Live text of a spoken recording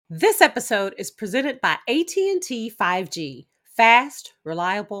This episode is presented by AT&T 5G. Fast,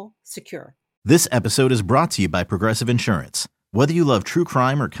 reliable, secure. This episode is brought to you by Progressive Insurance. Whether you love true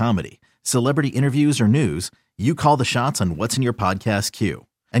crime or comedy, celebrity interviews or news, you call the shots on what's in your podcast queue.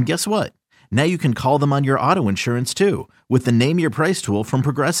 And guess what? Now you can call them on your auto insurance too with the Name Your Price tool from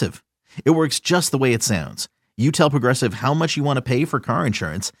Progressive. It works just the way it sounds. You tell Progressive how much you want to pay for car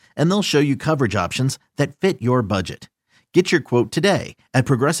insurance, and they'll show you coverage options that fit your budget. Get your quote today at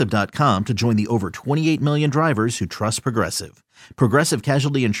Progressive.com to join the over 28 million drivers who trust Progressive. Progressive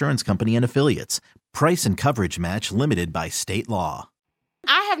Casualty Insurance Company and Affiliates. Price and coverage match limited by state law.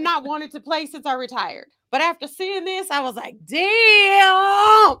 I have not wanted to play since I retired. But after seeing this, I was like,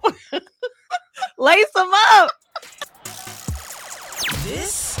 damn! Lace them up!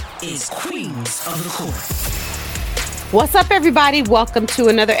 This is Queens of the Court. What's up, everybody? Welcome to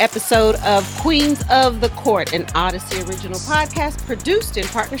another episode of Queens of the Court, an Odyssey original podcast produced in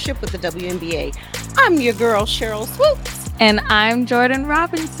partnership with the WNBA. I'm your girl, Cheryl Swoops. And I'm Jordan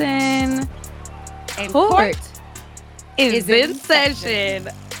Robinson. And Court is in session.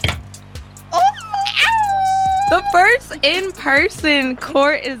 The first in-person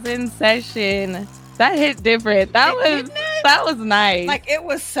court is in session. That hit different. That was nice. Like, it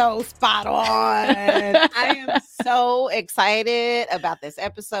was so spot on. I am so excited about this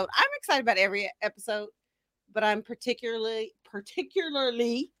episode. I'm excited about every episode, but I'm particularly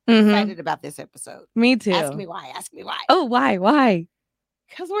excited about this episode. Me too. Ask me why. Oh, why?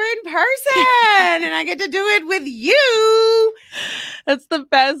 Because we're in person and I get to do it with you. That's the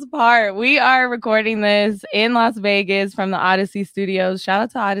best part. We are recording this in Las Vegas from the Odyssey Studios. Shout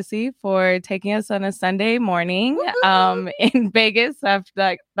out to Odyssey for taking us on a Sunday morning in Vegas.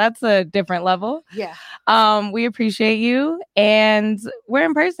 That's a different level. Yeah. We appreciate you. And we're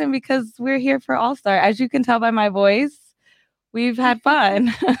in person because we're here for All-Star. As you can tell by my voice, we've had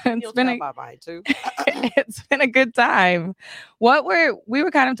fun. It's been a good time. We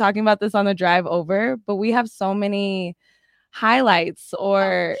were kind of talking about this on the drive over, but we have so many highlights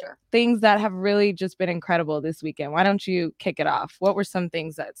or things that have really just been incredible this weekend. Why don't you kick it off? What were some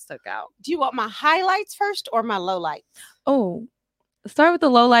things that stuck out? Do you want my highlights first or my lowlights? Oh, start with the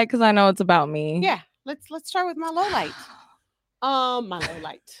lowlight because I know it's about me. Yeah, let's start with my lowlight. My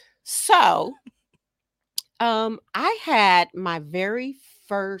lowlight. So, I had my very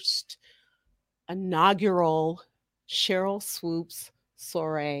first inaugural Cheryl Swoops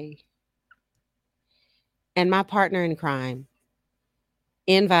soiree. And my partner in crime,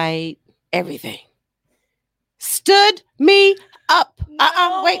 invite, everything, stood me up.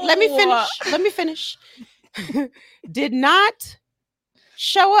 Wait, let me finish. Did not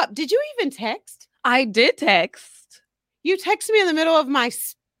show up. Did you even text? I did text. You texted me in the middle of my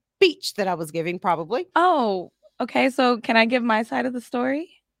speech that I was giving, probably. Oh, okay. So can I give my side of the story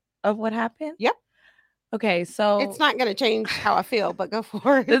of what happened? Yep. Okay, so it's not going to change how I feel, but go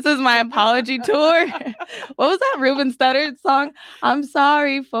for it. This is my apology tour. What was that Ruben Studdard song? I'm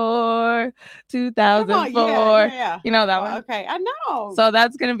sorry for 2004. Yeah. You know that one? Okay, I know. So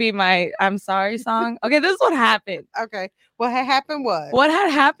that's going to be my I'm sorry song. Okay, this is what happened. Okay, what had happened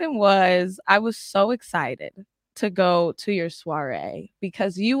was I was so excited to go to your soiree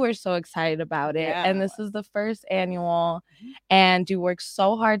because you were so excited about it. Yeah. And this is the first annual and you worked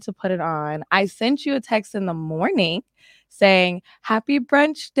so hard to put it on. I sent you a text in the morning saying, happy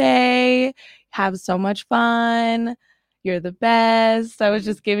brunch day. Have so much fun. You're the best. I was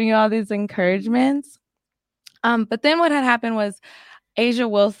just giving you all these encouragements. But then what had happened was Asia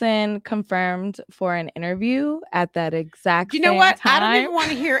Wilson confirmed for an interview at that exact You know what? time. I don't even want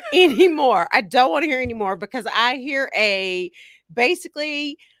to hear anymore. I don't want to hear anymore because I hear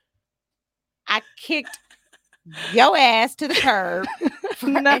basically I kicked your ass to the curb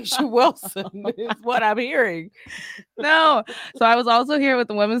for Asia Wilson is what I'm hearing. No. So I was also here with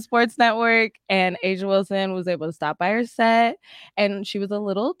the Women's Sports Network and Asia Wilson was able to stop by her set and she was a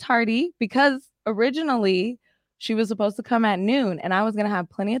little tardy because originally she was supposed to come at noon and I was going to have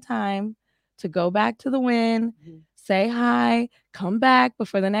plenty of time to go back to the Win, say hi, come back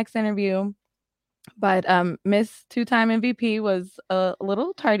before the next interview. But Miss two-time MVP was a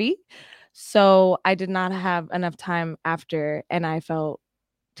little tardy. So I did not have enough time after and I felt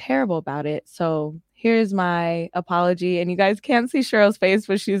terrible about it. So here's my apology. And you guys can't see Cheryl's face,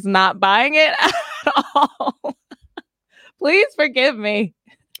 but she's not buying it at all. Please forgive me.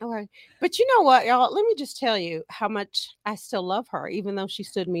 All right. But you know what, y'all? Let me just tell you how much I still love her, even though she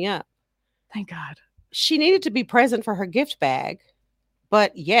stood me up. Thank God. She needed to be present for her gift bag,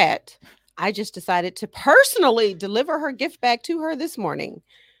 but yet I just decided to personally deliver her gift bag to her this morning.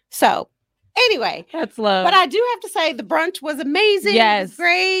 So Anyway, That's love. but I do have to say the brunch was amazing. Yes. It was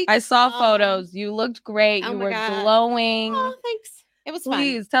great. I saw photos. You looked great. You were glowing. Oh, thanks. It was fun.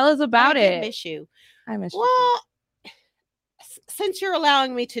 Please tell us about it. I miss you. I miss you. Well, since you're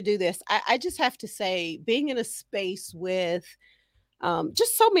allowing me to do this, I just have to say, being in a space with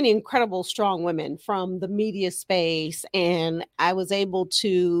just so many incredible, strong women from the media space, and I was able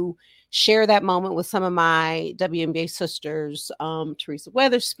to share that moment with some of my WNBA sisters, Teresa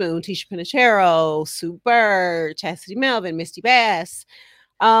Weatherspoon, Tisha Pinachero, Sue Bird, Chastity Melvin, Misty Bass.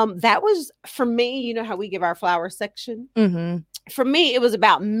 That was, for me, you know how we give our flowers section? Mm-hmm. For me, it was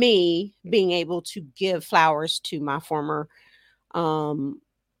about me being able to give flowers to my former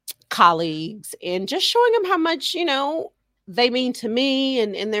colleagues and just showing them how much, they mean to me,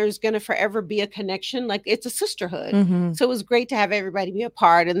 and there's going to forever be a connection. Like, it's a sisterhood. Mm-hmm. So it was great to have everybody be a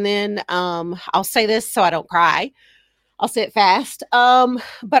part. And then I'll say this so I don't cry. I'll say it fast.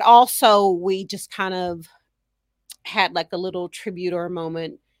 But also we just kind of had like a little tribute or a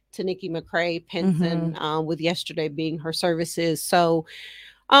moment to Nikki McCrae Penson, with yesterday being her services. So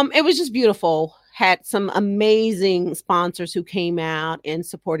it was just beautiful. Had some amazing sponsors who came out and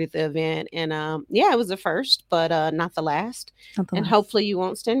supported the event. And it was the first, but not the last. Hopefully you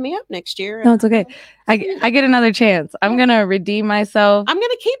won't stand me up next year. No, it's okay. I get another chance. I'm going to redeem myself. I'm going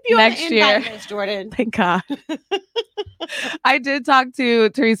to keep you next on the year. List, Jordan. Thank God. I did talk to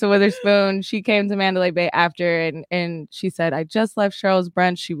Teresa Witherspoon. She came to Mandalay Bay after, and she said, I just left Cheryl's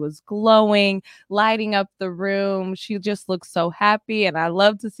brunch. She was glowing, lighting up the room. She just looked so happy, and I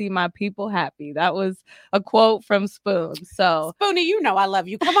love to see my people happy. That was a quote from Spoon. So, Spoonie, you know I love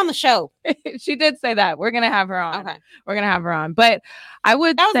you. Come on the show. She did say that. We're going to have her on. Okay. We're going to have her on. But I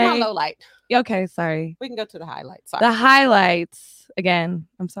would say... That was my low light. Okay, sorry. We can go to the highlights. Sorry. The highlights, again,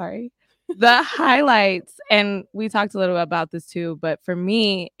 I'm sorry. The highlights, and we talked a little bit about this too, but for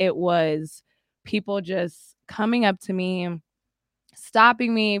me, it was people just coming up to me,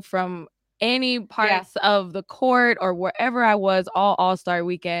 stopping me from any parts of the court or wherever I was all-star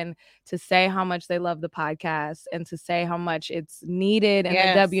weekend to say how much they love the podcast and to say how much it's needed in the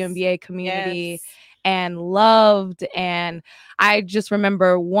WNBA community and loved. And I just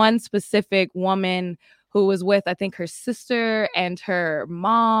remember one specific woman who was with, I think, her sister and her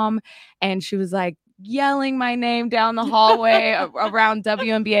mom. And she was like yelling my name down the hallway around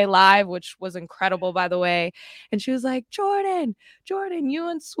WNBA Live, which was incredible, by the way. And she was like, Jordan, you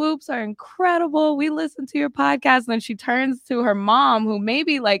and Swoops are incredible. We listen to your podcast. And then she turns to her mom, who may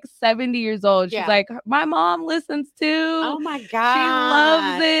be like 70 years old. She's like, my mom listens too. Oh my God. She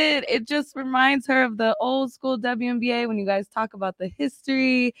loves it. It just reminds her of the old school WNBA when you guys talk about the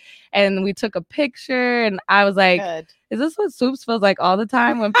history. And we took a picture, and I was like, is this what Swoops feels like all the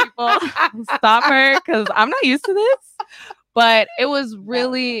time when people stop her? Because I'm not used to this. But it was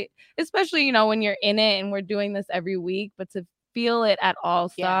really, especially, when you're in it and we're doing this every week, but to feel it at All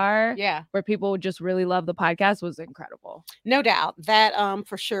Star, where people would just really love the podcast, was incredible. No doubt. That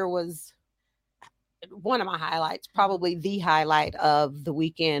for sure was one of my highlights. Probably the highlight of the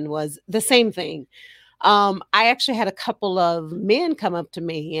weekend was the same thing. I actually had a couple of men come up to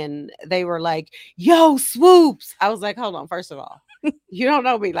me and they were like, yo, Swoops. I was like, hold on. First of all, you don't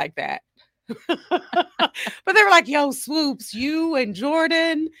know me like that. But they were like, yo, Swoops, you and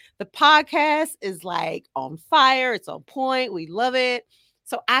Jordan, the podcast is like on fire. It's on point. We love it.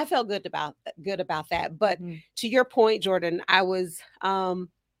 So I felt good about that. But to your point, Jordan, I was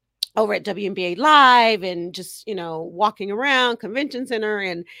over at WNBA Live and just, walking around convention center.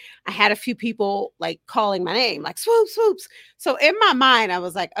 And I had a few people like calling my name, like Swoops, Swoops. So in my mind, I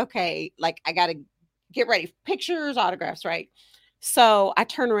was like, okay, like I got to get ready. Pictures, autographs, right? So I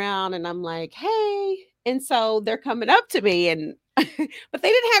turn around and I'm like, hey. And so they're coming up to me but they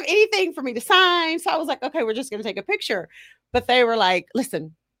didn't have anything for me to sign. So I was like, okay, we're just going to take a picture. But they were like,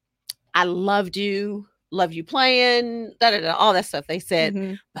 listen, I loved you. Love you playing, all that stuff they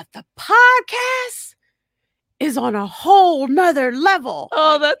said. But the podcast is on a whole nother level.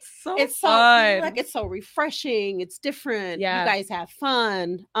 Oh, that's so fun. It's so refreshing. It's different. Yeah. You guys have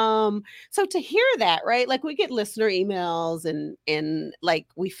fun. So to hear that, right? Like we get listener emails and like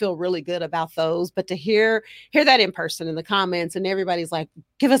we feel really good about those, but to hear that in person in the comments and everybody's like,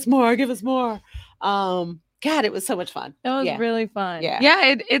 give us more. God, it was so much fun. It was really fun.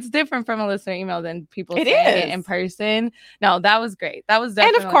 Yeah. It's different from a listener email than people saying it in person. No, that was great. That was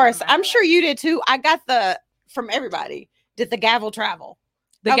definitely. And of course, I'm sure you did too. I got from everybody. Did the gavel travel?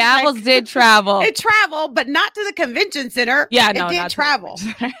 The gavels did travel. It traveled, but not to the convention center. Yeah, no, it did travel.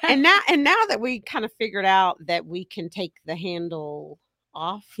 and now that we kind of figured out that we can take the handle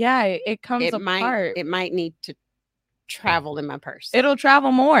off. Yeah, it comes apart. It might need to travel in my purse. It'll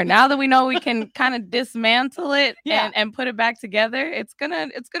travel more now that we know we can kind of dismantle it Yeah. and put it back together. It's gonna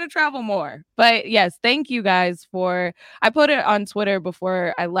travel more. But yes, thank you guys for. I put it on Twitter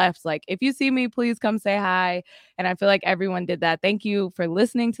before I left. Like, if you see me, please come say hi. And I feel like everyone did that. Thank you for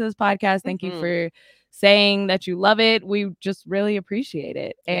listening to this podcast. Thank you for saying that you love it. We just really appreciate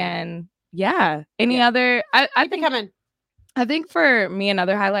it. And any other? I think coming. I think for me,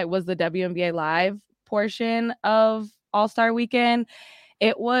 another highlight was the WNBA Live portion of All-Star Weekend.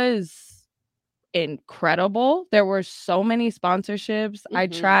 It was incredible. There were so many sponsorships. I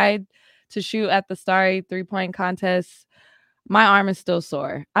tried to shoot at the Starry 3-point contest. My arm is still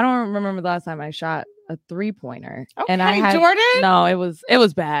sore. I don't remember the last time I shot a 3-pointer. Okay, and I had Jordan. No, it was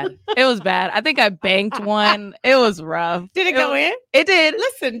bad. It was bad. I think I banked one. It was rough. Did it go in? It did.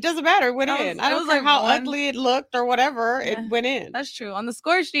 Listen, doesn't matter. It went in. I don't care how ugly it looked or whatever. It went in. That's true. On the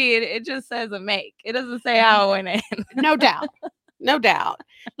score sheet, it just says a make. It doesn't say how it went in. No doubt. No doubt.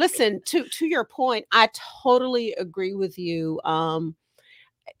 Listen, to your point, I totally agree with you.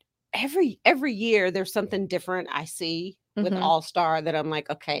 Every year there's something different I see with All-Star that I'm like,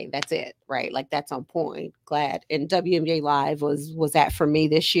 okay, that's it, right? Like, that's on point. Glad. And WNBA Live was that for me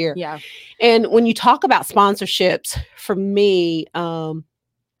this year. Yeah. And when you talk about sponsorships, for me,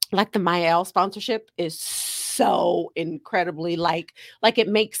 like the Mael sponsorship is so incredibly like it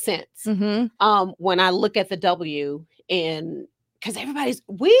makes sense. When I look at the W, and because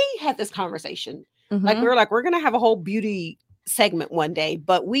we had this conversation, like we were like, we're gonna have a whole beauty segment one day,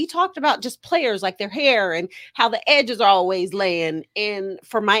 but we talked about just players, like their hair and how the edges are always laying. And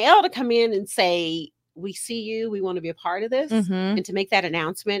for Mael to come in and say, we see you, we want to be a part of this, and to make that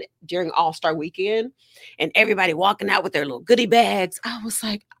announcement during All-Star Weekend and everybody walking out with their little goodie bags, I was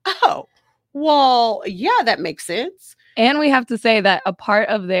like, oh, well, yeah, that makes sense. And we have to say that a part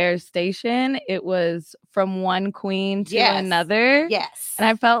of their station, it was from one queen to another. Yes. And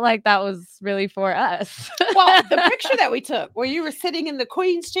I felt like that was really for us. Well, the picture that we took where you were sitting in the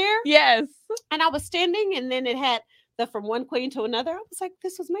queen's chair. Yes. And I was standing, and then it had the from one queen to another. I was like,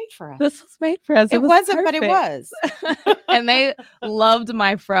 this was made for us. This was made for us. It wasn't, but it was. And they loved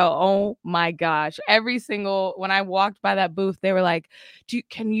my fro. Oh my gosh. When I walked by that booth, they were like,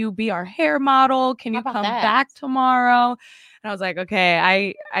 can you be our hair model? Can you come back tomorrow? And I was like,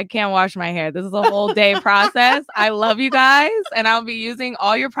 okay, I can't wash my hair. This is a whole day process. I love you guys, and I'll be using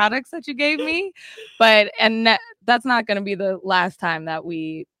all your products that you gave me. That's not going to be the last time that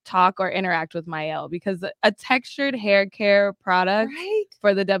we talk or interact with Mael, because a textured hair care product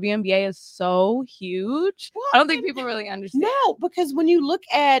for the WNBA is so huge. Well, I don't think people really understand. No, because when you look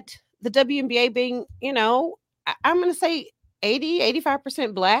at the WNBA being, I'm going to say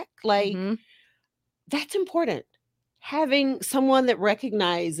 85% Black, like that's important. Having someone that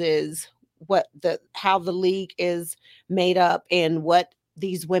recognizes how the league is made up and what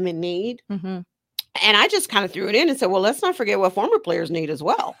these women need. And I just kind of threw it in and said, well, let's not forget what former players need as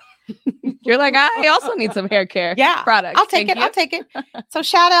well. You're like, I also need some hair care products. I'll take it. So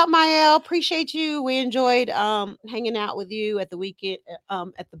shout out, Mael. Appreciate you. We enjoyed hanging out with you at the weekend,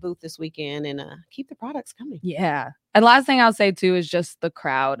 at the booth this weekend, and keep the products coming. Yeah. And last thing I'll say too is just the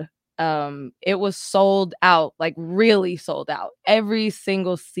crowd. It was sold out, like really sold out. Every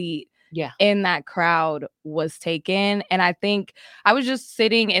single seat in that crowd was taken. And I think I was just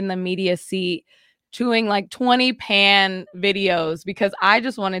sitting in the media seat chewing like 20 pan videos because I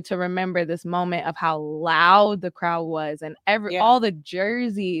just wanted to remember this moment of how loud the crowd was, and all the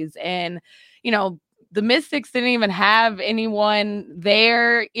jerseys, and the Mystics didn't even have anyone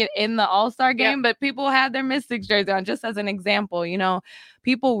there in the All-Star game, but people had their Mystics jersey on, just as an example.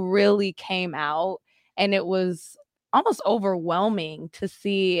 People really came out, and it was almost overwhelming to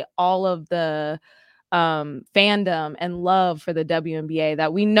see all of the fandom and love for the WNBA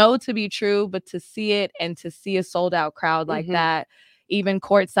that we know to be true, but to see it and to see a sold out crowd like that, even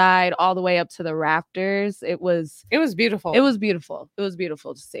courtside all the way up to the rafters, it was beautiful. It was beautiful. It was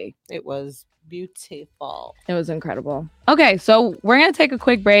beautiful to see. It was beautiful. It was incredible. Okay, so we're going to take a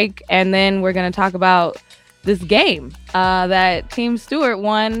quick break, and then we're going to talk about this game that Team Stewart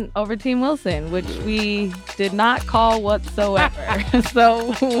won over Team Wilson, which we did not call whatsoever.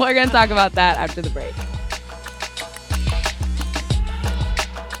 So we're going to talk about that after the break.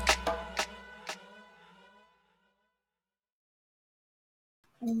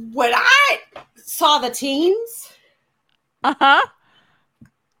 When I saw the teams, I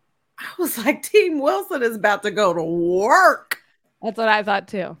was like, Team Wilson is about to go to work. That's what I thought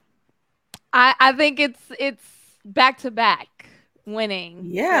too. I think it's back to back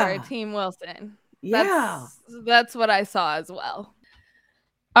winning for Team Wilson. Yeah. That's what I saw as well.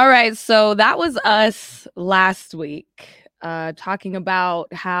 All right, so that was us last week talking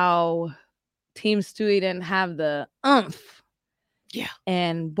about how Team Stewie didn't have the oomph. Yeah.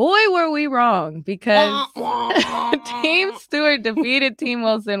 And boy, were we wrong, because Team Stewart defeated Team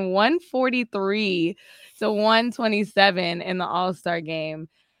Wilson 143 to 127 in the All-Star game.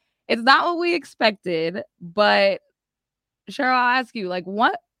 It's not what we expected, but Cheryl, I'll ask you, like,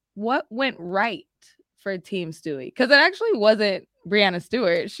 what went right for Team Stewie? Because it actually wasn't Brianna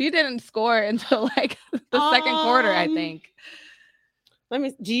Stewart. She didn't score until like the second quarter, I think.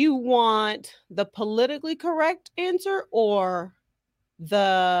 Do you want the politically correct answer or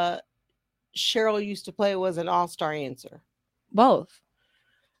the Cheryl used to play was an all-star answer? Both.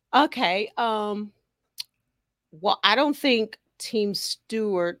 Okay. Well, I don't think Team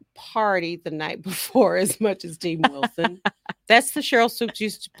Stewart partied the night before as much as Team Wilson. That's the Cheryl Soups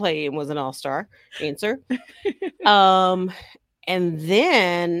used to play and was an all-star answer. And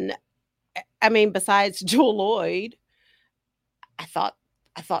then, I mean, besides Jewel Lloyd, I thought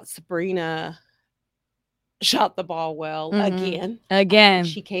Sabrina shot the ball well again.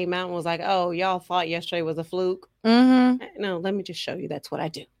 She came out and was like, "Oh, y'all thought yesterday was a fluke." No, let me just show you. That's what I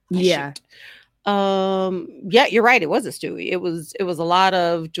do. Yeah, you're right. It was a Stewie. It was a lot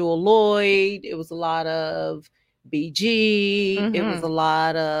of Jewel Lloyd. It was a lot of BG. It was a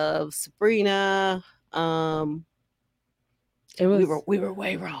lot of Sabrina. We were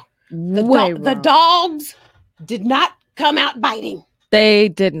way wrong. The Dawgs did not come out biting. They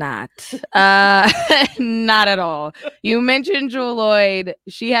did not. Not at all. You mentioned Jewel Lloyd.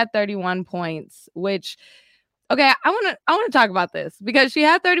 She had 31 points, which, okay, I want to talk about this because she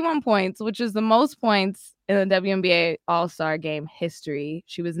had 31 points, which is the most points in the WNBA All-Star Game history.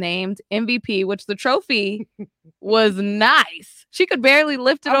 She was named MVP, which the trophy was nice. She could barely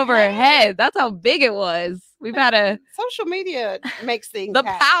lift it over her head. That's how big it was. We've had social media makes things the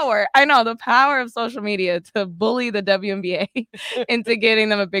power. I know the power of social media to bully the WNBA into getting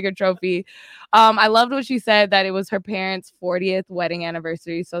them a bigger trophy. I loved what she said, that it was her parents' 40th wedding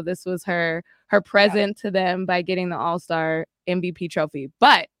anniversary. So this was her present to them by getting the All-Star MVP trophy.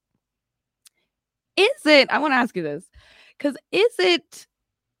 But I want to ask you this, because is it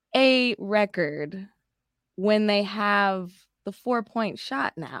a record when they have the 4-point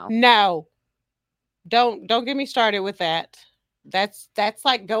shot now? No. Don't get me started with that. That's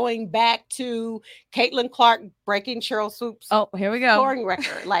like going back to Caitlin Clark breaking Cheryl Soups. Oh, here we go. Scoring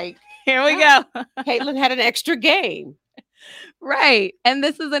record. Like, here we go. Caitlin had an extra game. Right. And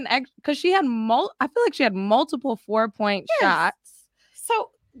this is an extra, because she had I feel like she had multiple 4-point shots. So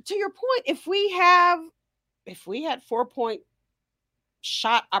to your point, if we had 4-point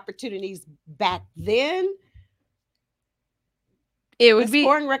shot opportunities back then, it would be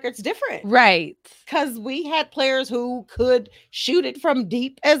scoring records different, right? Because we had players who could shoot it from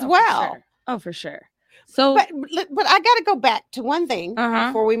deep as well. For sure. So, but I got to go back to one thing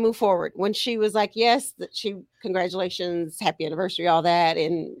before we move forward. When she was like, "Yes, congratulations, happy anniversary, all that,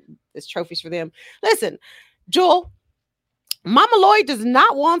 and this trophy's for them." Listen, Jewel, Mama Lloyd does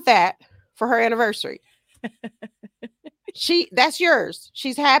not want that for her anniversary. That's yours.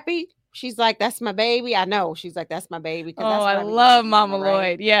 She's happy. She's like, "That's my baby." I know. She's like, "That's my baby." I love Mama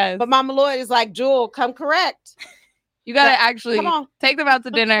Lloyd. Yes. But Mama Lloyd is like, "Jewel, come correct. You got to actually take them out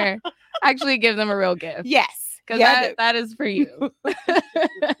to dinner. Actually give them a real gift." Yes. Because that is for you.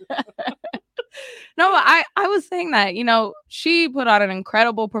 No, I was saying that, she put out an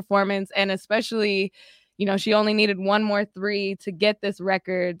incredible performance, and especially, she only needed one more 3 to get this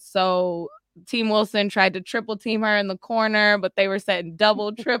record. So Team Wilson tried to triple team her in the corner, but they were setting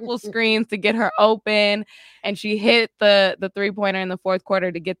double, triple screens to get her open. And she hit the 3-pointer in the fourth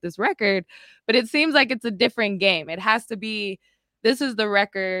quarter to get this record. But it seems like it's a different game. It has to be, this is the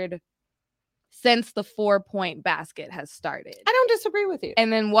record since the 4-point basket has started. I don't disagree with you.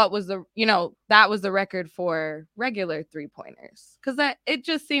 And then what was that was the record for regular 3-pointers. Because it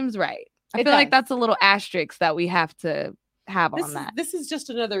just seems right. I feel like that's a little asterisk that we have to have on that. This is just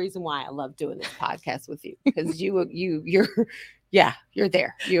another reason why I love doing this podcast with you, because you're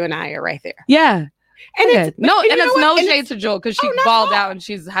there. You and I are right there. Yeah. And it's no shade to Jewel, because she balled out and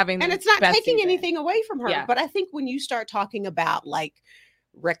she's having, and it's not taking anything away from her. Yeah. But I think when you start talking about like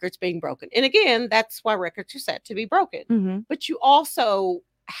records being broken, and again, that's why records are set to be broken. Mm-hmm. But you also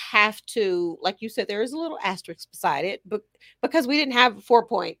have to, like you said, there is a little asterisk beside it, but because we didn't have a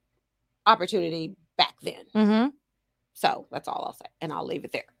 4-point opportunity back then. Mm-hmm. So that's all I'll say, and I'll leave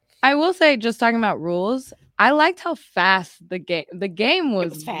it there. I will say, just talking about rules, I liked how fast the game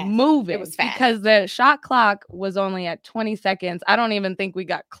was fast. moving. It was fast. Because the shot clock was only at 20 seconds. I don't even think we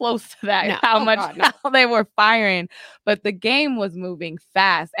got close to that, No. how they were firing. But the game was moving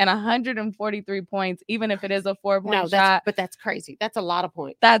fast. And 143 points, even if it is a 4-point shot. But that's crazy. That's a lot of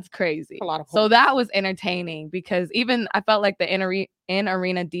points. That's crazy. A lot of points. So that was entertaining because even I felt like the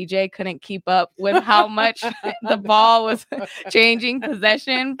in-arena DJ couldn't keep up with how much the ball was changing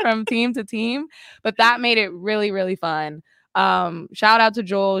possession from team to team. But that made it really, really fun. Shout out to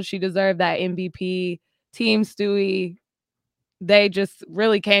Joel. She deserved that MVP. Team Stewie, they just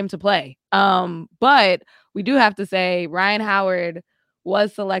really came to play. But we do have to say Ryan Howard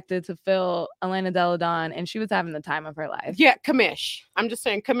was selected to fill Elena Delle Donne, and she was having the time of her life. Yeah, Kamish. I'm just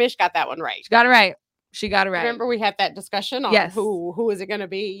saying Kamish got that one right. She got it right. Remember we had that discussion on who is it going to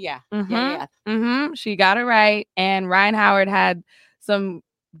be? Yeah. She got it right. And Ryan Howard had some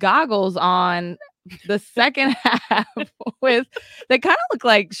goggles on the second half with they kind of look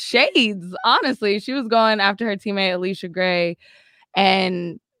like shades. Honestly, she was going after her teammate Alicia Gray,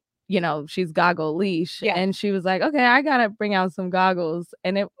 and she's goggle leash, and she was like, "Okay, I gotta bring out some goggles."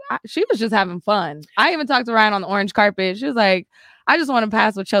 And she was just having fun. I even talked to Ryan on the orange carpet. She was like, I just want to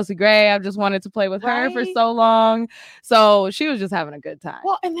pass with Chelsea Gray. I've just wanted to play with her for so long. So she was just having a good time.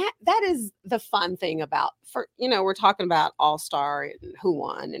 Well, and that is the fun thing about, we're talking about All-Star and who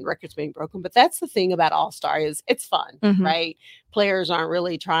won and records being broken, but that's the thing about All-Star is it's fun, right? Players aren't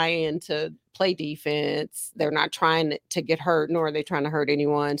really trying to play defense. They're not trying to get hurt, nor are they trying to hurt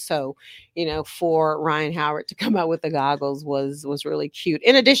anyone. So, for Ryan Howard to come out with the goggles was really cute.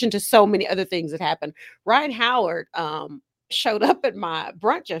 In addition to so many other things that happened, Ryan Howard, showed up at my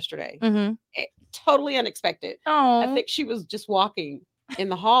brunch yesterday. Totally unexpected. Oh, I think she was just walking in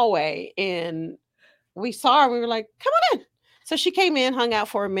the hallway and we saw her. We were like, come on in. So she came in, hung out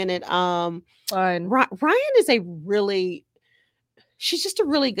for a minute. Fun. Ryan is she's just a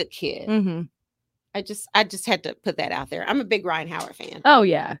really good kid. I just had to put that out there. I'm a big Ryan Howard fan. Oh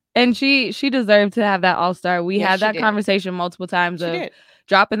yeah. And she deserved to have that All-Star. We had that conversation multiple times of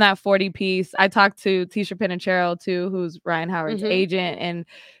dropping that 40 piece. I talked to Tisha Pinachero too, who's Ryan Howard's agent, and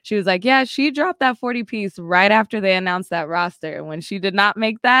she was like, yeah, she dropped that 40 piece right after they announced that roster. When she did not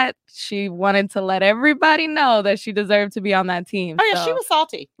make that, she wanted to let everybody know that she deserved to be on that team. Oh yeah, she was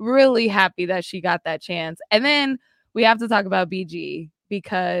salty. Really happy that she got that chance. And then we have to talk about BG,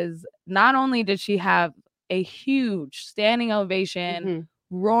 because not only did she have a huge standing ovation,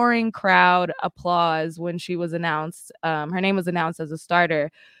 roaring crowd applause when she was announced, her name was announced as a starter,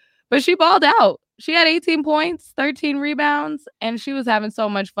 but she balled out. She had 18 points, 13 rebounds, and she was having so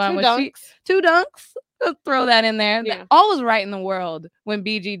much fun. Two dunks. Let's throw that in there. Yeah. All was right in the world when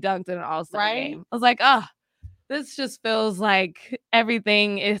BG dunked in an All-Star game. I was like, this just feels like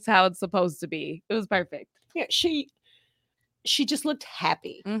everything is how it's supposed to be. It was perfect. Yeah, she just looked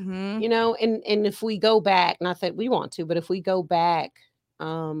happy, and if we go back, not that we want to, but if we go back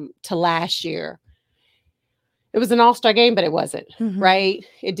to last year, it was an All-Star game, but it wasn't, right?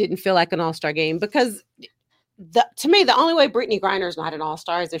 It didn't feel like an All-Star game because to me, the only way Brittany Griner is not an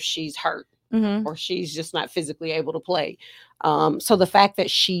All-Star is if she's hurt or she's just not physically able to play. So the fact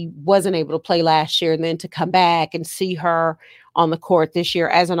that she wasn't able to play last year and then to come back and see her on the court this year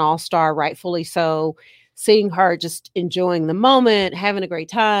as an All-Star, rightfully so, seeing her just enjoying the moment, having a great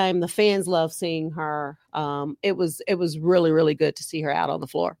time. The fans love seeing her. It was really, really good to see her out on the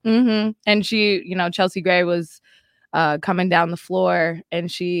floor. And she, Chelsea Gray was coming down the floor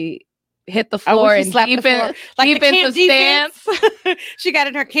and she hit the floor and deep in the stance. She got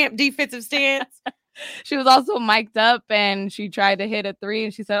in her camp defensive stance. She was also mic'd up and she tried to hit a 3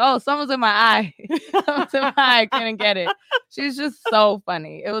 and she said, "Oh, someone's in my eye." Someone's in my eye. I couldn't get it. She's just so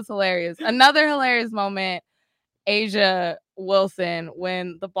funny. It was hilarious. Another hilarious moment, Asia Wilson,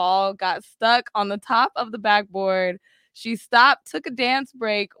 when the ball got stuck on the top of the backboard. She stopped, took a dance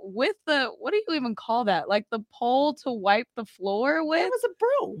break with what do you even call that? Like the pole to wipe the floor with? It was a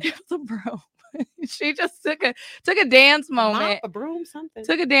broom. It was a broom. She just took a dance moment. A broom, something.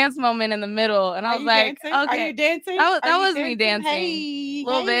 Took a dance moment in the middle, and I was like, dancing? "Okay, are you dancing? That was me dancing a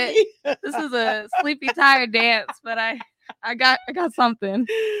little bit. This is a sleepy, tired dance, but I got something.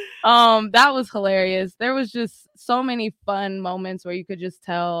 That was hilarious. There was just so many fun moments where you could just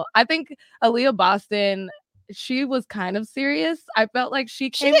tell. I think Aaliyah Boston, she was kind of serious. I felt like she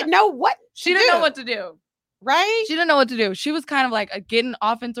didn't know what to do. Right? She didn't know what to do. She was kind of like getting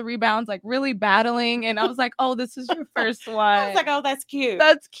offensive rebounds, like really battling. And I was like, "Oh, this is your first one." I was like, "Oh, that's cute.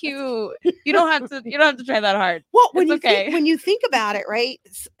 That's cute. You don't have to try that hard." Well, when you think about it, right?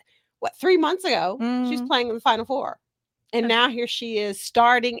 What, 3 months ago, she's playing in the Final Four. And now here she is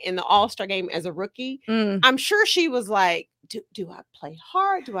starting in the All-Star game as a rookie. I'm sure she was like, do I play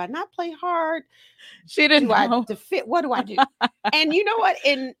hard? Do I not play hard? She didn't know. I defend? What do I do? And you know what?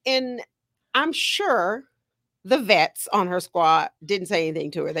 And I'm sure the vets on her squad didn't say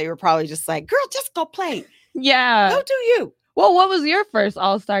anything to her. They were probably just like, girl, just go play. Yeah. Go do you. Well, what was your first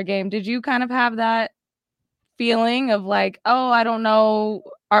All-Star game? Did you kind of have that feeling of like, oh, I don't know,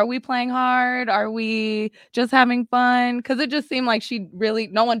 are we playing hard? Are we just having fun? Because it just seemed like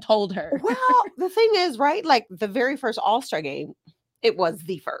no one told her. Well, the thing is, right, like the very first All-Star game, it was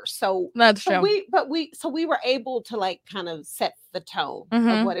the first. So that's true. We were able to like kind of set the tone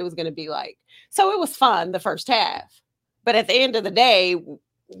of what it was going to be like. So it was fun the first half. But at the end of the day,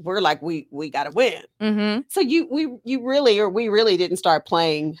 we're like, we got to win. So we really didn't start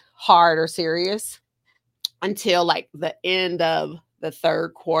playing hard or serious until like the end of the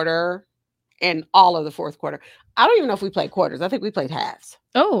third quarter and all of the fourth quarter. I don't even know if we played quarters. I think we played halves.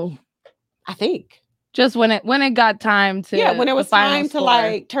 Oh, I think just when it got time to when it was time to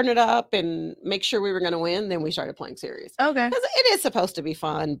like turn it up and make sure we were going to win, then we started playing serious. Okay, because it is supposed to be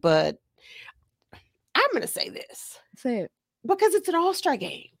fun, but I'm going to say this. Say it. Because it's an All-Star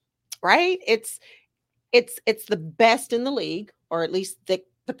game, right? It's the best in the league, or at least the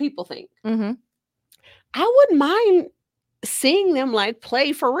people think. I wouldn't mind seeing them like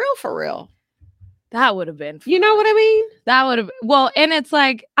play for real. That would have been fun. You know what I mean? That would have, well, and it's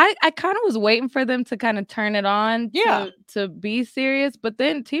like I kind of was waiting for them to kind of turn it on to be serious, but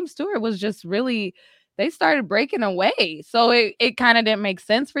then Team Stewart was just really, they started breaking away. So it kind of didn't make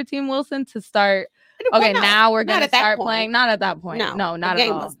sense for Team Wilson to start, okay, now we're going to start playing. Not at that point. No, not at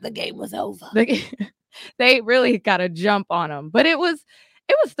all. The game was over. They really got to jump on them, but it was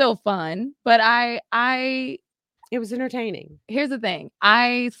still fun. But it was entertaining. Here's the thing.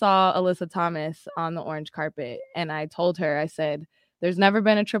 I saw Alyssa Thomas on the orange carpet, and I told her, I said, there's never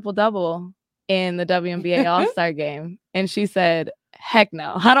been a triple-double in the WNBA All-Star game. And she said, heck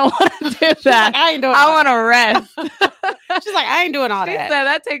no, I don't want to do that. Like, I ain't doing I want to rest. She's like, I ain't doing all that. She said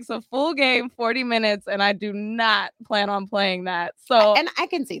that takes a full game, 40 minutes, and I do not plan on playing that. So, and I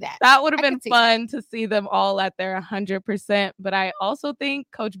can see that. That would have been fun to see them all at their 100%. But I also think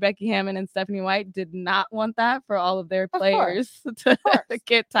Coach Becky Hammond and Stephanie White did not want that for all of their players to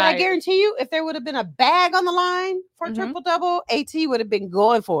get tired. But I guarantee you, if there would have been a bag on the line for a triple-double, AT would have been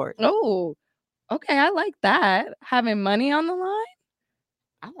going for it. Oh, okay. I like that. Having money on the line.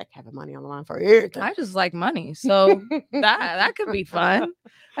 I like having money on the line for everything. I just like money. So that could be fun.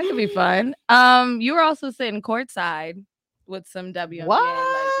 That could be fun. You were also sitting courtside with some WNBA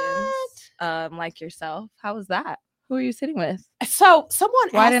legends, like yourself. How was that? Who are you sitting with? So someone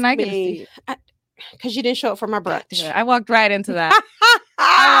Why asked didn't I get me, to see? Because you didn't show up for my brunch. I walked right into that.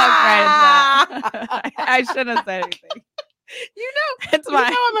 I walked right into that. I shouldn't have said anything. You know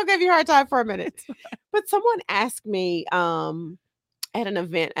I'm gonna give you a hard time for a minute. But someone asked me at an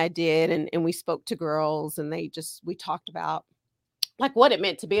event I did, and we spoke to girls, and we talked about like what it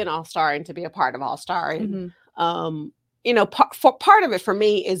meant to be an All-Star and to be a part of All-Star. And part of it for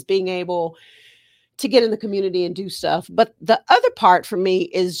me is being able to get in the community and do stuff. But the other part for me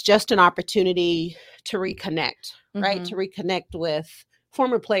is just an opportunity to reconnect, right? To reconnect with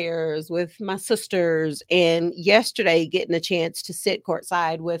former players, with my sisters. And yesterday, getting a chance to sit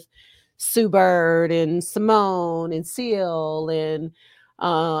courtside with Sue Bird and Simone and Seal and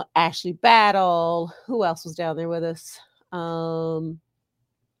Ashley Battle. Who else was down there with us? I don't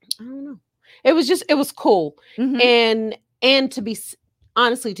know. It was cool. And to be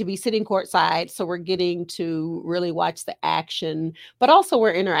sitting courtside, so we're getting to really watch the action, but also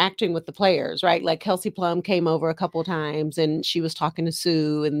we're interacting with the players, right? Like Kelsey Plum came over a couple of times and she was talking to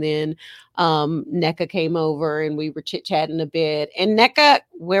Sue, and then NECA came over and we were chit-chatting a bit. And NECA,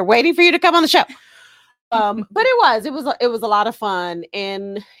 we're waiting for you to come on the show. But it was a lot of fun.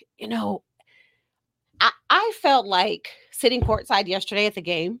 And I felt like sitting courtside yesterday at the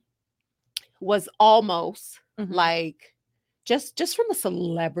game was almost like just from a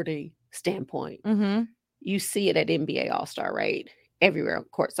celebrity standpoint, you see it at NBA All-Star, right? Everywhere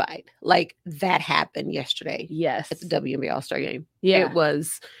courtside. Like that happened yesterday. Yes. At the WNBA All-Star game. Yeah. It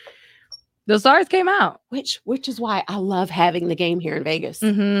was. The stars came out. Which is why I love having the game here in Vegas.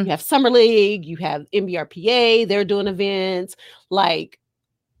 You have Summer League, you have NBRPA, they're doing events. Like,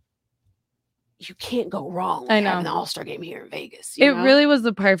 you can't go wrong with having the All-Star game here in Vegas. It really was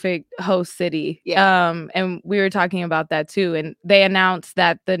the perfect host city. Yeah. And we were talking about that too. And they announced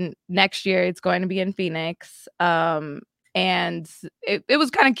that the next year it's going to be in Phoenix. And it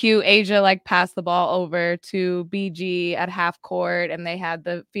was kind of cute. Asia like passed the ball over to BG at half court, and they had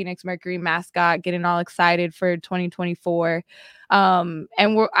the Phoenix Mercury mascot getting all excited for 2024. And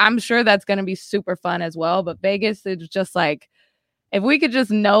I'm sure that's going to be super fun as well. But Vegas is just like, if we could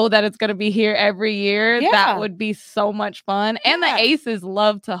just know that it's going to be here every year, that would be so much fun. And the Aces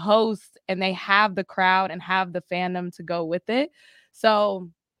love to host, and they have the crowd and have the fandom to go with it. So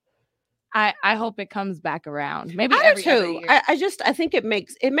I hope it comes back around. Maybe every other year. I think it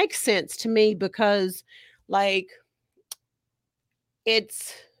makes sense to me because, like,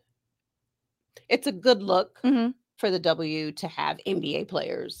 it's a good look for the W to have NBA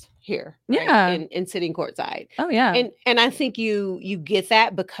players here, right? and sitting courtside. Oh yeah, and I think you get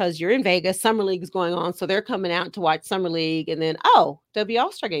that because you're in Vegas. Summer League is going on, so they're coming out to watch Summer League, and then W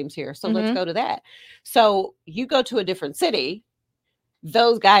All-Star Game's here, so let's go to that. So you go to a different city.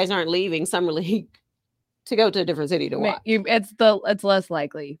 Those guys aren't leaving Summer League to go to a different city to watch. It's less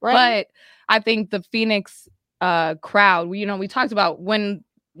likely, right? But I think the Phoenix crowd. We talked about when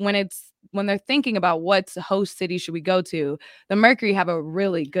they're thinking about what host city should we go to. The Mercury have a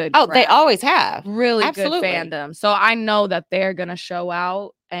really good. Crowd. They always have really Absolutely. Good fandom. So I know that they're gonna show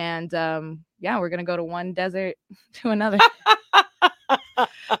out, and we're gonna go to one desert to another.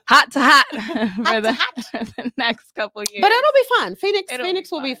 Hot to hot for the next couple years. But it'll be fun.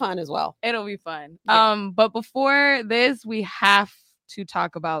 Phoenix will be fun as well. It'll be fun. Yeah. But before this, we have to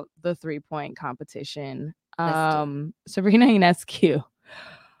talk about the 3-point competition. Sabrina Ionescu.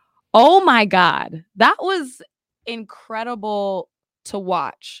 Oh my God. That was incredible to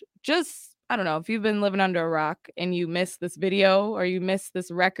watch. Just, I don't know, if you've been living under a rock and you missed this video or you missed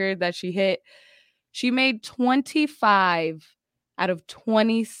this record that she hit, she made 25 out of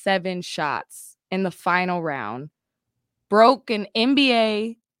 27 shots in the final round, broke an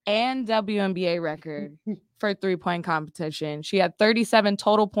NBA and WNBA record for 3-point competition. She had 37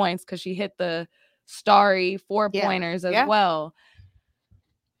 total points because she hit the starry 4-pointers as well.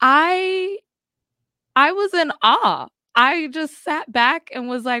 I was in awe. I just sat back and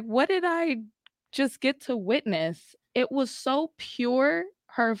was like, what did I just get to witness? It was so pure,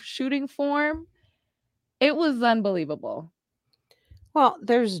 her shooting form. It was unbelievable. Well,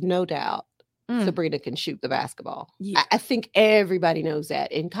 there's no doubt Sabrina can shoot the basketball. Yeah. I think everybody knows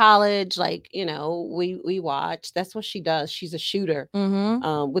that. In college, we watch. That's what she does. She's a shooter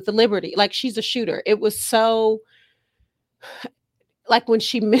with the Liberty. Like, she's a shooter. It was so, like, when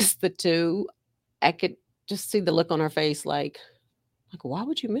she missed the two, I could just see the look on her face, like, why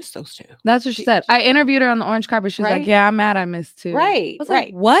would you miss those two? That's what she said. I interviewed her on the orange carpet. She was like, yeah, I'm mad I missed two. Right. I was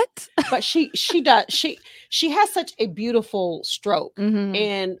like, what? But she does. She has such a beautiful stroke,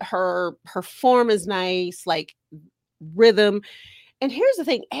 and her form is nice, like rhythm. And here's the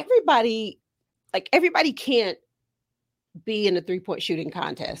thing. Everybody can't be in a 3-point shooting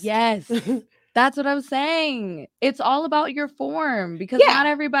contest. Yes. That's what I was saying. It's all about your form because not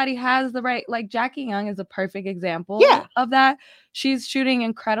everybody has the right. Like, Jackie Young is a perfect example of that. She's shooting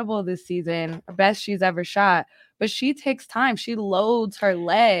incredible this season, best she's ever shot. But she takes time. She loads her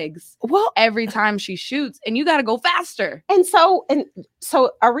legs every time she shoots, and you got to go faster. And so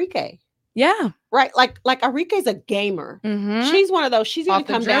Arike. Yeah. Right. Like Arike's a gamer. She's one of those. She's going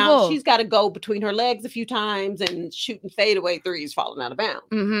to come down. She's got to go between her legs a few times and shooting fadeaway threes falling out of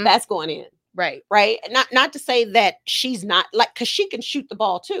bounds. That's going in. Right. Not to say that she's not, like, because she can shoot the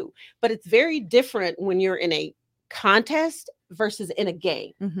ball too, but it's very different when you're in a contest versus in a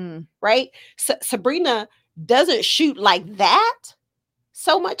game. Right. Sabrina doesn't shoot like that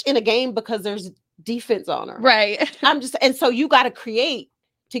so much in a game because there's defense on her. Right. And so you got to create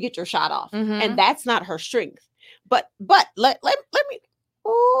to get your shot off. And that's not her strength. But let me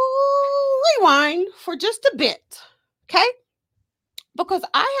rewind for just a bit. Okay. Because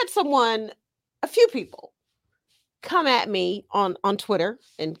I had a few people come at me on Twitter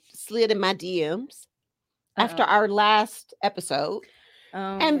and slid in my DMs after our last episode.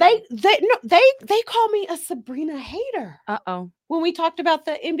 And they call me a Sabrina hater. When we talked about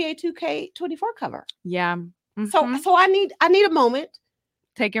the NBA 2K24 cover. Yeah. So I need a moment.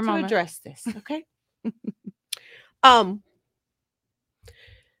 Take your moment to address this. Okay.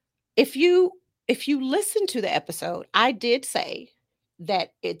 If you listen to the episode, I did say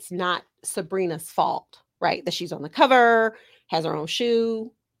that it's not Sabrina's fault, right? That she's on the cover, has her own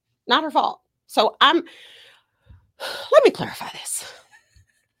shoe, not her fault. So let me clarify this.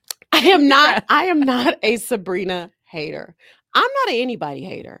 I am not a Sabrina hater. I'm not an anybody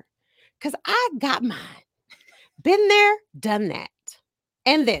hater because I got mine. Been there, done that,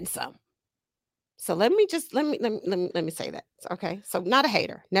 and then some. So let me say that. Okay. So not a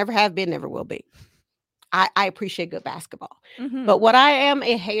hater. Never have been, never will be. I appreciate good basketball. Mhm. But what I am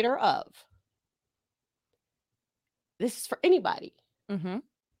a hater of, this is for anybody Mhm.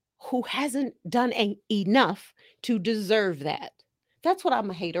 who hasn't done enough to deserve that. That's what I'm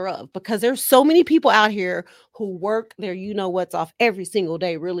a hater of, because there's so many people out here who work their what's off every single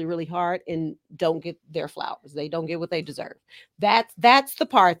day really, really hard and don't get their flowers. They don't get what they deserve. That's the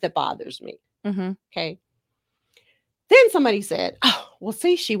part that bothers me. Mhm. Okay. Then somebody said, "Oh, well,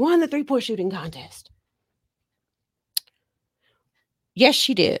 see, she won the 3-point shooting contest." Yes,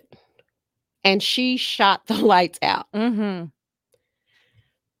 she did. And she shot the lights out. Mhm.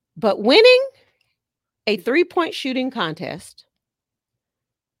 But winning a 3-point shooting contest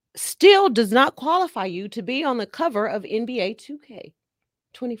still does not qualify you to be on the cover of NBA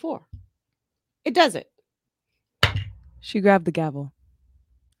 2K24. It doesn't. She grabbed the gavel.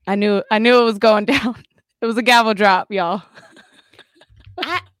 I knew it was going down. It was a gavel drop, y'all.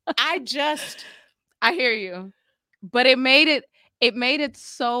 I just I hear you. But it made it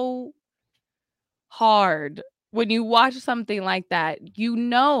so hard when you watch something like that. You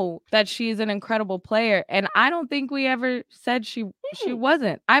know that she's an incredible player, and I don't think we ever said she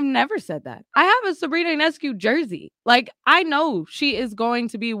wasn't. I've never said that. I have a Sabrina Ionescu jersey. Like, I know she is going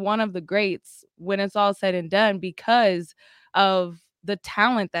to be one of the greats when it's all said and done because of the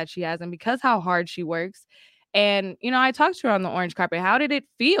talent that she has and because how hard she works. And, I talked to her on the orange carpet. How did it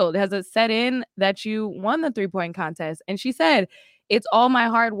feel? Has it set in that you won the 3-point contest? And she said, it's all my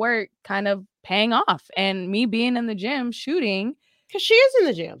hard work kind of paying off, and me being in the gym shooting. Because she is in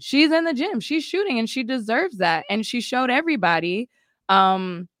the gym. She's in the gym. She's shooting, and she deserves that. And she showed everybody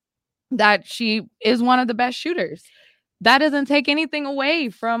that she is one of the best shooters. That doesn't take anything away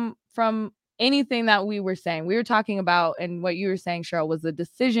from anything that we were saying. We were talking about, and what you were saying, Cheryl, was the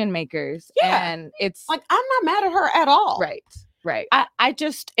decision makers. Yeah. And it's like, I'm not mad at her at all. Right. I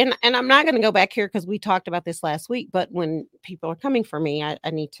just, and I'm not going to go back here because we talked about this last week, but when people are coming for me, I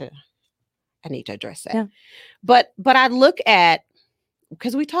need to address that. Yeah. But I look at,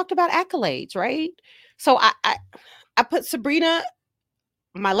 because we talked about accolades, right? So I put Sabrina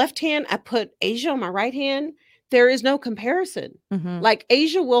on my left hand, I put Asia on my right hand. There is no comparison. Mhm. Like,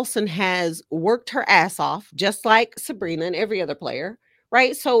 Asia Wilson has worked her ass off, just like Sabrina and every other player,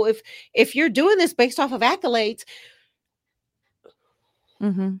 right? So if you're doing this based off of accolades,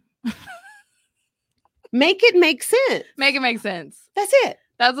 Mhm. make it make sense. Make it make sense. That's it.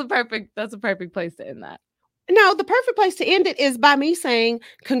 That's a perfect place to end that. No, the perfect place to end it is by me saying,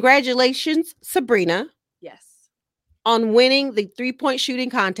 congratulations, Sabrina. Yes. On winning the 3-point shooting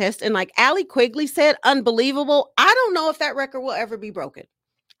contest. And like Allie Quigley said, unbelievable. I don't know if that record will ever be broken.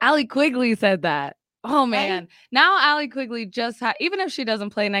 Allie Quigley said that. Oh, man. Right? Now Allie Quigley just even if she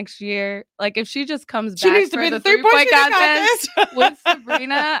doesn't play next year, like, if she just comes She back needs to for be the the 3-point shooting contest contest with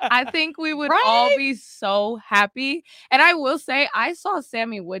Sabrina, I think we would all Right? be so happy. And I will say, I saw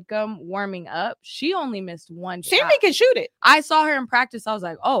Sammy Whitcomb warming up. She only missed one shot. Sammy can shoot it. I saw her in practice. I was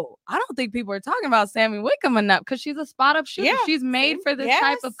like, oh, I don't think people are talking about Sammy Whitcomb enough, because she's a spot-up shooter. Yeah. She's made for this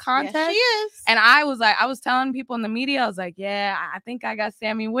type of contest. Yes, she is. And I was telling people in the media, I was like, yeah, I think I got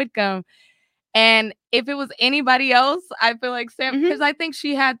Sammy Whitcomb. And if it was anybody else, I feel like Sam, because I think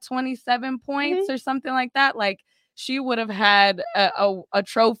she had 27 points or something like that. Like, she would have had a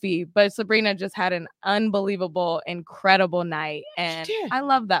trophy, but Sabrina just had an unbelievable, incredible night. And I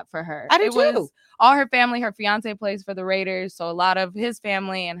love that for her. I do too. All her family, her fiance plays for the Raiders. So a lot of his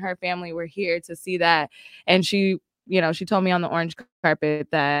family and her family were here to see that. And she told me on the orange carpet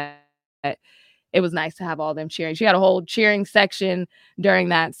that it was nice to have all them cheering. She had a whole cheering section during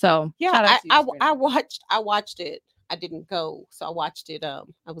that. So yeah, I watched it. I didn't go, so I watched it. I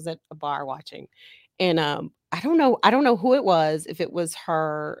was at a bar watching, and I don't know who it was. If it was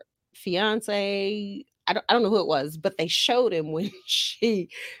her fiance, I don't know who it was, but they showed him when she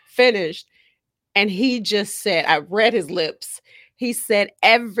finished, and he just said, I read his lips. He said,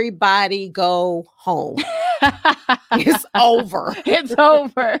 "Everybody go home. It's over. It's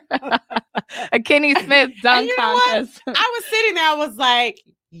over." A Kenny Smith dunk contest. I was sitting there. I was like,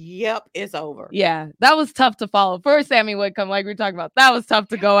 yep, it's over. Yeah, that was tough to follow. For Sammy Whitcomb, like we were talking about, that was tough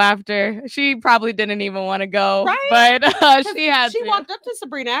to go after. She probably didn't even want to go. Right? But she had She to. walked up to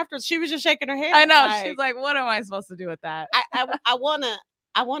Sabrina after. She was just shaking her head. I know. She's like, what am I supposed to do with that?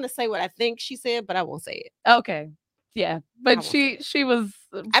 I wanna say what I think she said, but I won't say it. Okay. Yeah. But she was.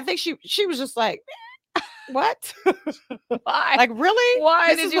 I think she was just like, what? Why? Like, really?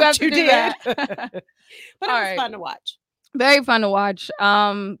 Why did you have to do that? But it was fun to watch. Very fun to watch.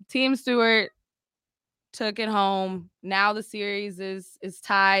 Team Stewart took it home. Now the series is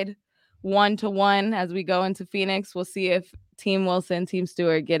tied 1-1 as we go into Phoenix. We'll see if Team Wilson, Team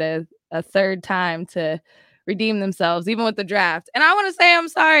Stewart get a third time to redeem themselves, even with the draft. And I want to say I'm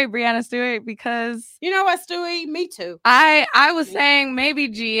sorry, Breanna Stewart, because you know what, Stewie? Me too. I was saying maybe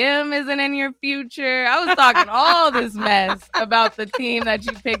GM isn't in your future. I was talking all this mess about the team that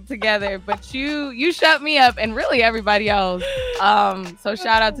you picked together, but you shut me up and really everybody else. So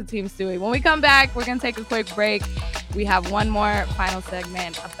shout out to Team Stewie. When we come back, we're gonna take a quick break. We have one more final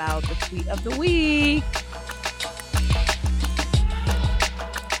segment about the tweet of the week.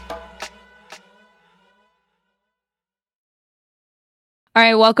 All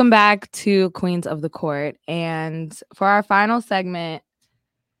right, welcome back to Queens of the Court. And for our final segment,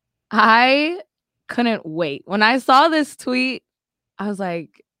 I couldn't wait. When I saw this tweet, I was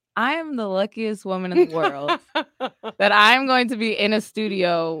like, I am the luckiest woman in the world that I'm going to be in a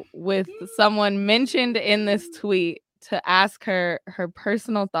studio with someone mentioned in this tweet to ask her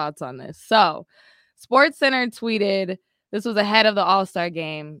personal thoughts on this. So, SportsCenter tweeted, this was ahead of the All-Star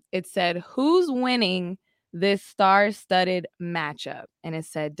game. It said, who's winning this star-studded matchup? And it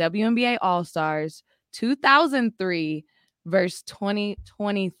said WNBA All-Stars 2003 versus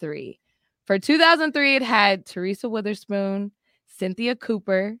 2023. For 2003, it had Teresa Witherspoon, Cynthia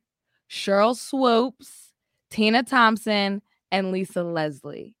Cooper, Cheryl Swoops, Tina Thompson, and Lisa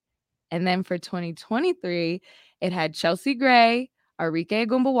Leslie. And then for 2023, it had Chelsea Gray, Arike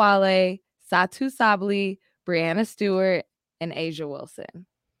Gumbawale, Satu Sabli, Breanna Stewart, and Asia Wilson.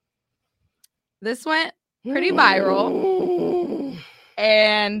 This went pretty viral.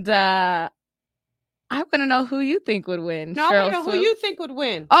 And I want to know who you think would win. No, I want to know who you think would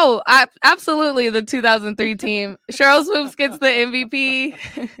win. Oh, absolutely the 2003 team. Cheryl Swoops gets the MVP.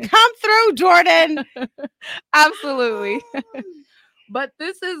 Come through, Jordan. Absolutely. But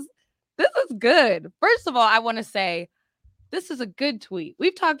this is good. First of all, I want to say this is a good tweet.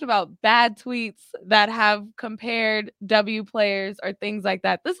 We've talked about bad tweets that have compared W players or things like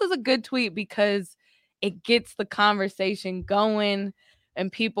that. This is a good tweet because it gets the conversation going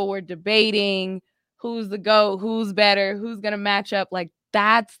and people were debating who's the GOAT, who's better, who's going to match up. Like,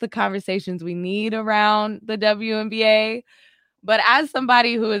 that's the conversations we need around the WNBA. But as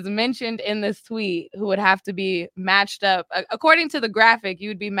somebody who is mentioned in this tweet, who would have to be matched up, according to the graphic, you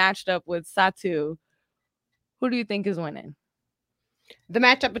would be matched up with Satu. Who do you think is winning? The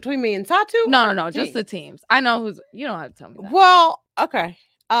matchup between me and Satu? No, just the teams. I know who's, you don't have to tell me that. Well, okay.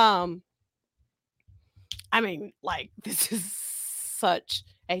 I mean, like, this is such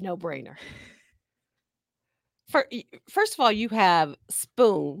a no-brainer. First of all, you have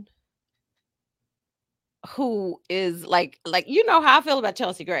Spoon, who is like you know how I feel about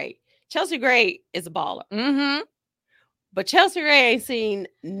Chelsea Gray. Chelsea Gray is a baller. Mm-hmm. But Chelsea Gray ain't seen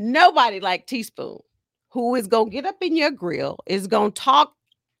nobody like Teaspoon, who is going to get up in your grill, is going to talk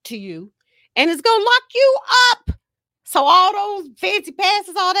to you, and is going to lock you up. So all those fancy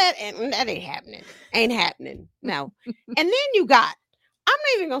passes, all that, and that ain't happening. Ain't happening. No. And then you got, I'm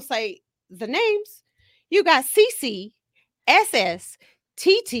not even going to say the names. You got CC, SS,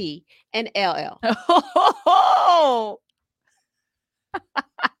 TT, and LL. Oh. So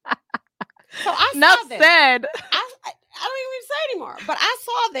I Enough saw this. said. I don't even say anymore. But I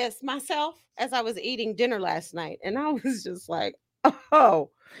saw this myself as I was eating dinner last night, and I was just like,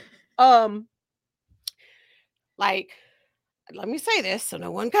 like, let me say this so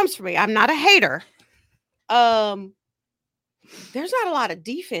no one comes for me. I'm not a hater. There's not a lot of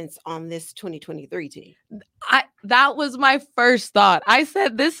defense on this 2023 team. That was my first thought. I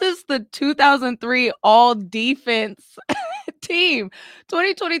said this is the 2003 all defense team.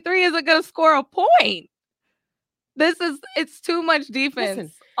 2023 isn't going to score a point. It's too much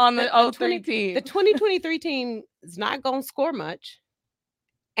defense on the 03 team. The 2023 team is not going to score much,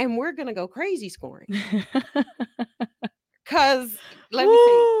 and we're going to go crazy scoring. Because let me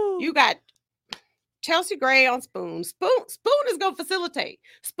see, you got Chelsea Gray on Spoon. Spoon is going to facilitate.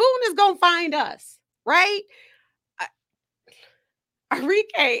 Spoon is going to find us, right?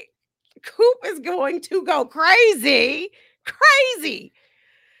 Arike Coop is going to go crazy.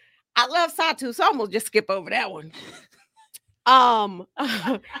 I love Satu, so I'm going to just skip over that one.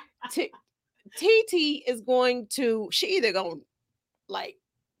 TT is going to, she either going to like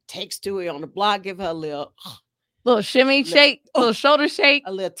take Stewie on the block, give her a little shimmy shake, little shoulder shake,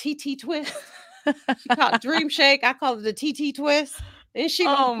 a little TT twist. She called it dream shake. I call it the TT twist. Then she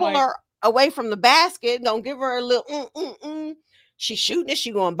gonna pull her away from the basket, gonna give her a little She's shooting it,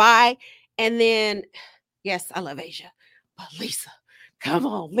 she going by. And then, yes, I love Asia. But Lisa, come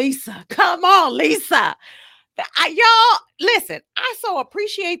on, Lisa. Y'all, listen, I so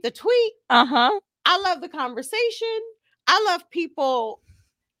appreciate the tweet. I love the conversation. I love people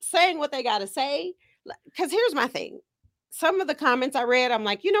saying what they gotta say. Because here's my thing. some of the comments I read, I'm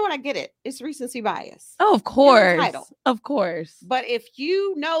like, you know what? I get it. It's recency bias. Oh, of It's a course. title. Of course. But if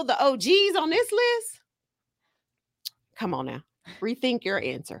you know the OGs on this list, come on now. Rethink your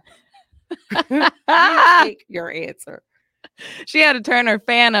answer. Rethink your answer. She had to turn her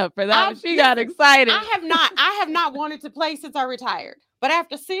fan up for that. She got excited. I have not wanted to play since I retired. But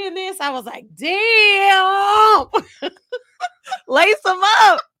after seeing this, I was like, damn. Lace them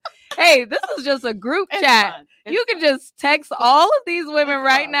up. Hey, this is just a group chat. You can just text all of these women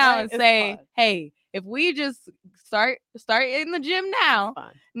right now and say, hey, if we just start in the gym now,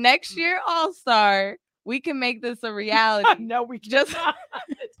 next year All-Star, we can make this a reality. No, we just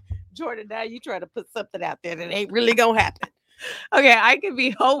Jordan, now you try to put something out there that ain't really gonna happen. Okay, I can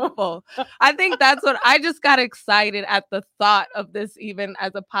be hopeful. I think that's what I just got excited at the thought of this even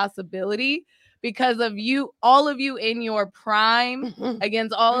as a possibility because of you, all of you in your prime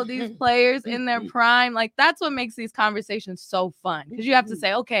against all of these players in their prime. Like that's what makes these conversations so fun because you have to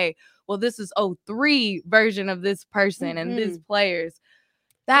say, okay, well, this is 03 version of this person and these players.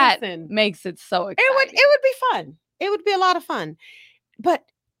 That makes it so exciting. It would be fun. It would be a lot of fun. But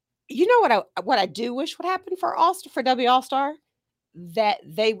you know what I do wish would happen for W All-Star? That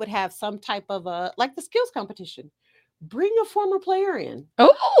they would have some type of like the skills competition. Bring a former player in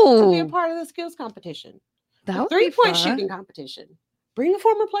to be a part of the skills competition. The 3-point shooting competition. Bring a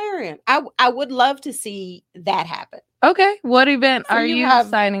former player in. I would love to see that happen. Okay. What event are you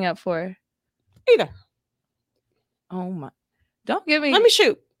signing up for? Either. Oh my. Don't give me. Let me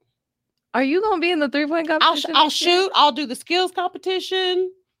shoot. Are you going to be in the 3-point competition? I'll shoot. I'll do the skills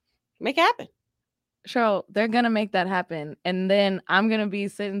competition. Make it happen. Cheryl, they're going to make that happen. And then I'm going to be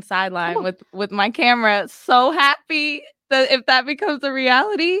sitting sideline with my camera so happy that if that becomes a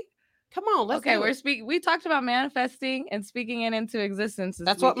reality. Come on, let's do it. We talked about manifesting and speaking it into existence.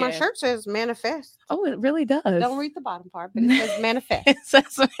 That's what my shirt says, manifest. Oh, it really does. Don't read the bottom part, but it says manifest. It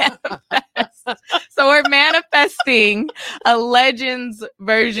says manifest. So we're manifesting a Legends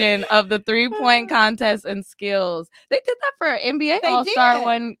version of the 3-point contest and skills. They did that for an NBA All-Star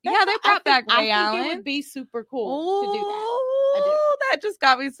one. Yeah, they brought back Ray Allen. I think it would be super cool to do that. Oh, that just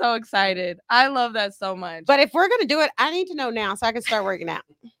got me so excited. I love that so much. But if we're going to do it, I need to know now so I can start working out.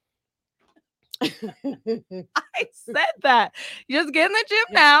 I said that. Just get in the gym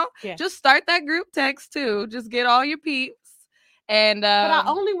now. Yeah. Just start that group text too. Just get all your peeps. And but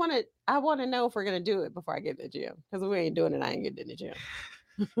I want to know if we're gonna do it before I get in the gym. Because if we ain't doing it, I ain't getting in the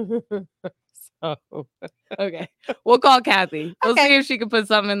gym. So okay. We'll call Kathy. We'll see if she can put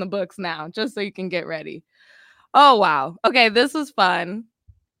something in the books now, just so you can get ready. Oh wow. Okay, this was fun.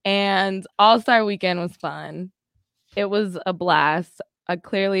 And All-Star Weekend was fun. It was a blast.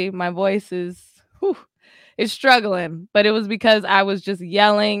 Clearly my voice is struggling, but it was because I was just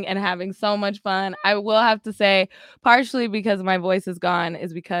yelling and having so much fun. I will have to say, partially because my voice is gone,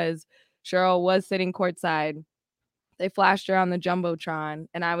 is because Cheryl was sitting courtside. They flashed her on the Jumbotron,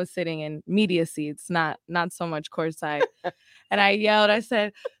 and I was sitting in media seats, not so much courtside. And I yelled, I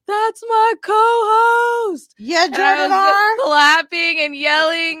said, "That's my co-host!" Yeah, Jordan, and I was clapping and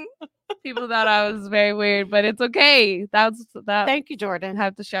yelling. People thought I was very weird, but it's okay. That. Thank you, Jordan. I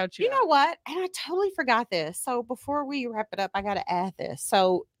have to shout you. You know what? And I totally forgot this. So before we wrap it up, I got to add this.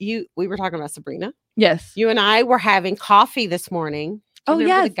 So we were talking about Sabrina. Yes. You and I were having coffee this morning. Oh,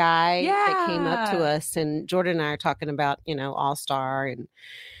 yes. The guy that came up to us, and Jordan and I are talking about, All-Star and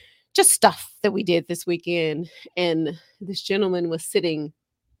just stuff that we did this weekend. And this gentleman was sitting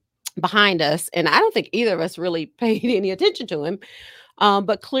behind us, and I don't think either of us really paid any attention to him.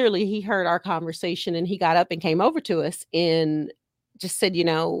 But clearly he heard our conversation and he got up and came over to us and just said,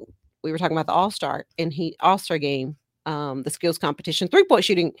 we were talking about the All-Star game, the skills competition, 3-point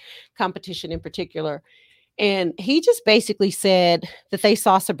shooting competition in particular. And he just basically said that they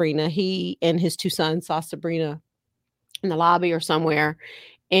saw Sabrina. He and his 2 sons saw Sabrina in the lobby or somewhere.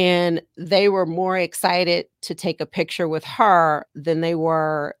 And they were more excited to take a picture with her than they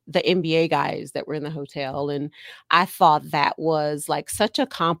were the NBA guys that were in the hotel. And I thought that was like such a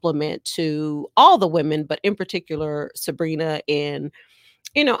compliment to all the women, but in particular, Sabrina, and,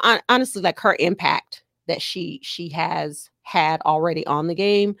 honestly, like her impact that she has had already on the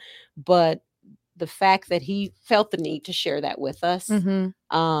game. But the fact that he felt the need to share that with us,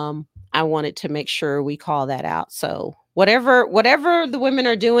 I wanted to make sure we call that out. So whatever the women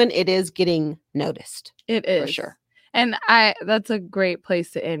are doing, it is getting noticed. It is. For sure. And that's a great place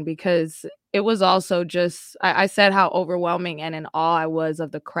to end because it was also just, I said how overwhelming and in awe I was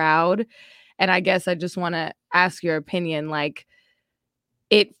of the crowd. And I guess I just want to ask your opinion. Like,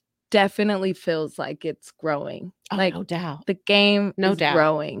 it definitely feels like it's growing. Oh, like no doubt. the game No is doubt.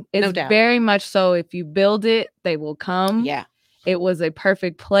 growing. It's No doubt. very much so. If you build it, they will come. Yeah. It was a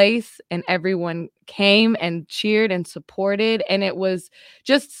perfect place, and everyone came and cheered and supported. And it was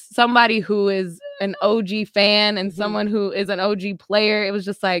just somebody who is an OG fan and someone who is an OG player. It was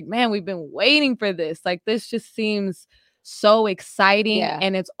just like, man, we've been waiting for this. Like, this just seems so exciting,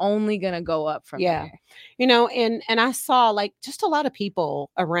 and it's only going to go up from there. You know, and I saw like just a lot of people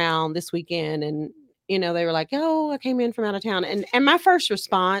around this weekend, and you know, they were like, oh, I came in from out of town. And my first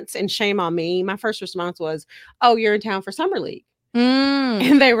response, and shame on me, my first response was, oh, you're in town for Summer League.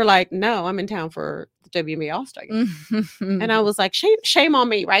 And they were like, no, I'm in town for the WNBA All-Star game. And I was like, shame on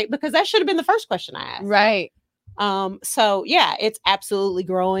me, right? Because that should have been the first question I asked. Right. So yeah, it's absolutely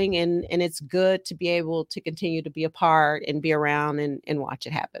growing, and it's good to be able to continue to be a part and be around and watch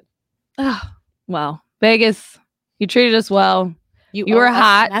it happen. Oh, well, Vegas, you treated us well. You owe were us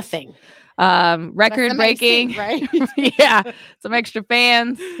hot. Nothing. Record breaking, right? Yeah, some extra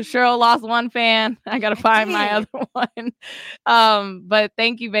fans. Cheryl lost one fan. I gotta find my other one. But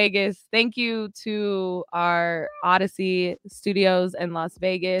thank you, Vegas. Thank you to our Odyssey studios in Las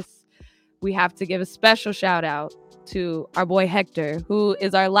Vegas. We have to give a special shout out to our boy Hector, who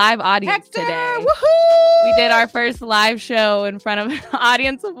is our live audience today. Woohoo! We did our first live show in front of an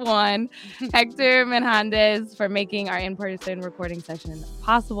audience of one. Hector Menendez for making our in-person recording session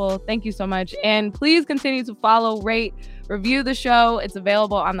possible. Thank you so much. And please continue to follow, rate, review the show. It's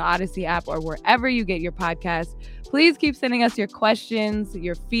available on the Odyssey app or wherever you get your podcasts. Please keep sending us your questions,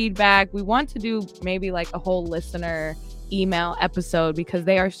 your feedback. We want to do maybe like a whole listener email episode because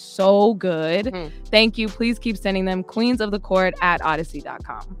they are so good. Thank you. Please keep sending them.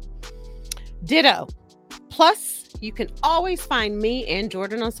 queensofthecourt@odyssey.com. Ditto. Plus, you can always find me and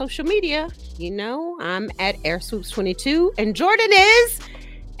Jordan on social media. You know, I'm at AirSwoops22 and Jordan is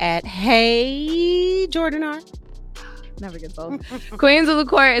at Hey Jordan R. Never gets old. Queens of the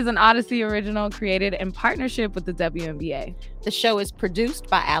Court is an Odyssey original created in partnership with the WNBA. The show is produced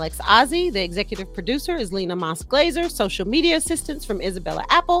by Alex Ozzie. The executive producer is Lena Moss-Glazer. Social media assistance from Isabella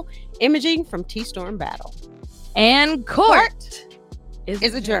Apple. Imaging from T-Storm Battle. And court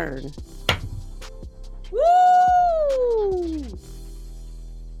is adjourned.